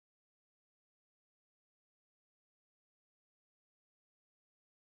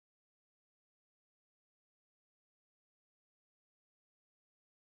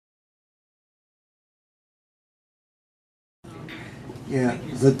Yeah,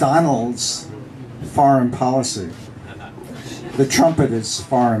 the Donald's foreign policy. The trumpeters'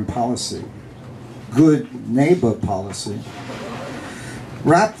 foreign policy. Good neighbor policy.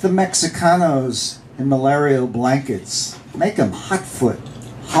 Wrap the Mexicanos in malarial blankets. Make them hot-foot,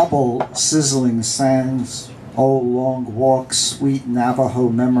 hobble sizzling sands. Oh, long walks, sweet Navajo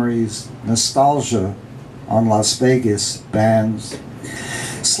memories, nostalgia on Las Vegas bands.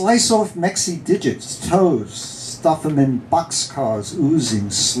 Slice off Mexi digits, toes, stuff them in boxcars oozing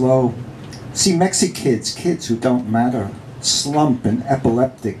slow. See Mexi kids who don't matter, slump in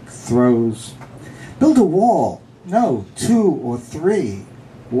epileptic throes. Build a wall, no, 2 or 3,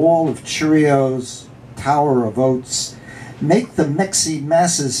 wall of Cheerios, tower of oats. Make the Mexi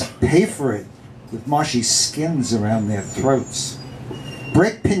masses pay for it with marshy skins around their throats.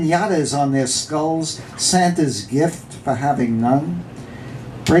 Break piñatas on their skulls, Santa's gift for having none.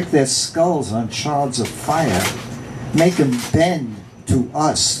 Break their skulls on shards of fire. Make them bend to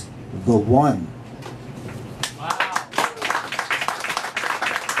us, the one.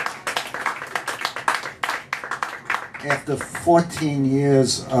 After 14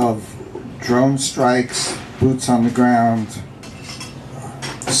 years of drone strikes, boots on the ground,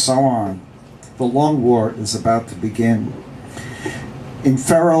 so on, the long war is about to begin. In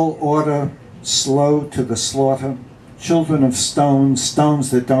feral order, slow to the slaughter, children of stones, stones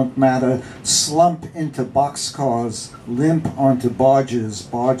that don't matter, slump into boxcars, limp onto barges,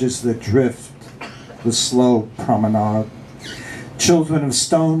 barges that drift, the slow promenade. Children of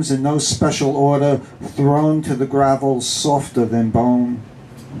stones in no special order, thrown to the gravel, softer than bone.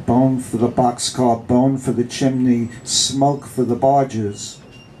 Bone for the boxcar, bone for the chimney, smoke for the barges,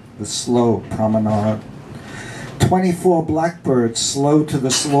 the slow promenade. 24 blackbirds, slow to the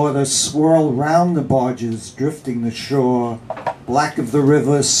slaughter, swirl round the barges, drifting the shore. Black of the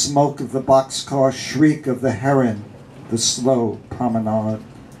river, smoke of the boxcar, shriek of the heron, the slow promenade.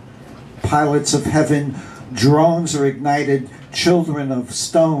 Pilots of heaven, drones are ignited, children of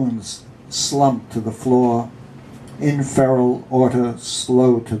stones slump to the floor. In feral order,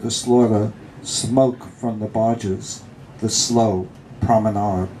 slow to the slaughter, smoke from the barges, the slow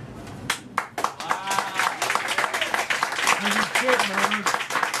promenade.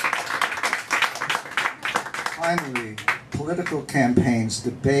 Finally, political campaigns,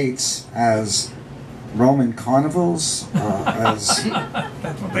 debates as Roman carnivals, as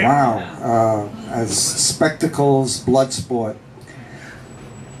spectacles, blood sport.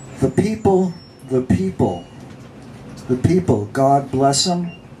 The people, God bless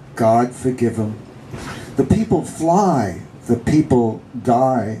them, God forgive them. The people fly, the people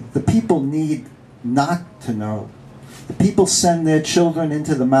die. The people need not to know. The people send their children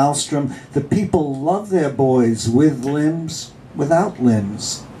into the maelstrom. The people love their boys with limbs, without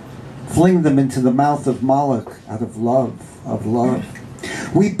limbs. Fling them into the mouth of Moloch out of love, of love.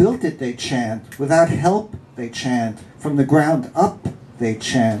 We built it, they chant. Without help, they chant. From the ground up, they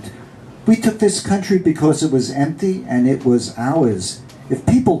chant. We took this country because it was empty and it was ours. If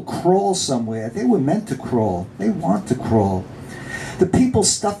people crawl somewhere, they were meant to crawl. They want to crawl. The people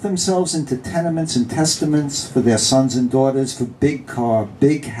stuff themselves into tenements and testaments for their sons and daughters, for big car,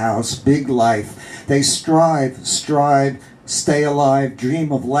 big house, big life. They strive, stay alive,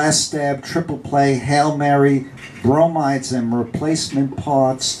 dream of last stab, triple play, Hail Mary, bromides and replacement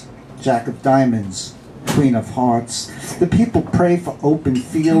parts, Jack of Diamonds, Queen of Hearts. The people pray for open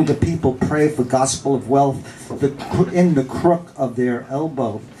field. The people pray for gospel of wealth in the crook of their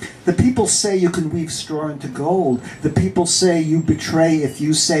elbow. The people say you can weave straw into gold. The people say you betray if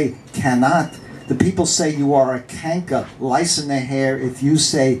you say cannot. The people say you are a canker, lice in the hair if you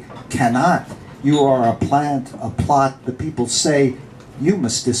say cannot. You are a plant, a plot. The people say you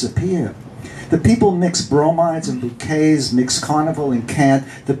must disappear. The people mix bromides and bouquets, mix carnival and cant.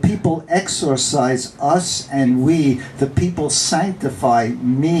 The people exorcise us and we. The people sanctify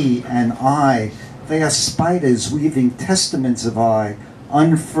me and I. They are spiders weaving testaments of I,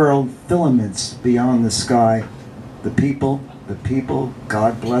 unfurled filaments beyond the sky. The people,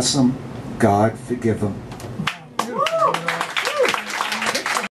 God bless them, God forgive them.